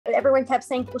But everyone kept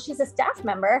saying, well, she's a staff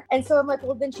member. And so I'm like,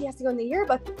 well, then she has to go in the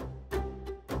yearbook.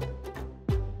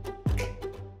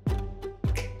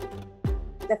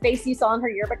 The face you saw in her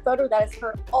yearbook photo, that is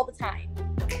her all the time.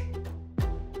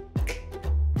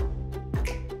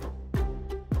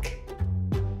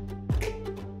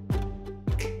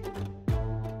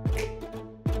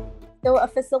 So a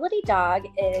facility dog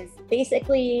is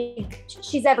basically,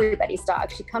 she's everybody's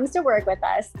dog. She comes to work with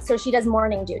us. So she does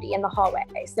morning duty in the hallway.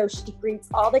 So she greets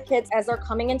all the kids as they're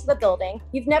coming into the building.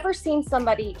 You've never seen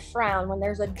somebody frown when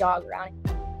there's a dog around.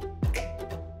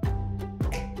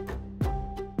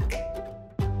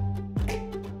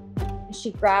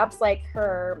 She grabs like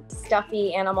her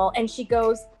stuffy animal and she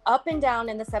goes up and down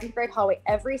in the 7th grade hallway,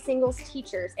 every single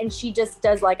teacher's, and she just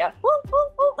does like a whoo, whoo,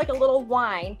 whoo, like a little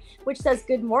whine, which says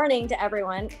good morning to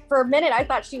everyone. For a minute, I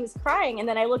thought she was crying, and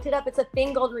then I looked it up. It's a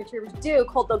thing golden retrievers do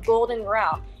called the golden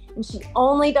growl, and she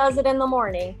only does it in the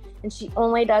morning, and she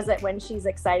only does it when she's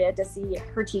excited to see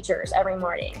her teachers every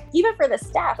morning. Even for the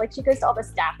staff, like she goes to all the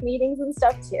staff meetings and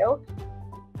stuff too.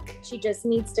 She just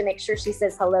needs to make sure she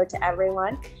says hello to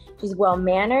everyone. She's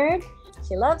well-mannered.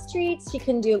 She loves treats. She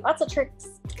can do lots of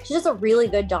tricks. She's just a really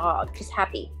good dog, just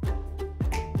happy.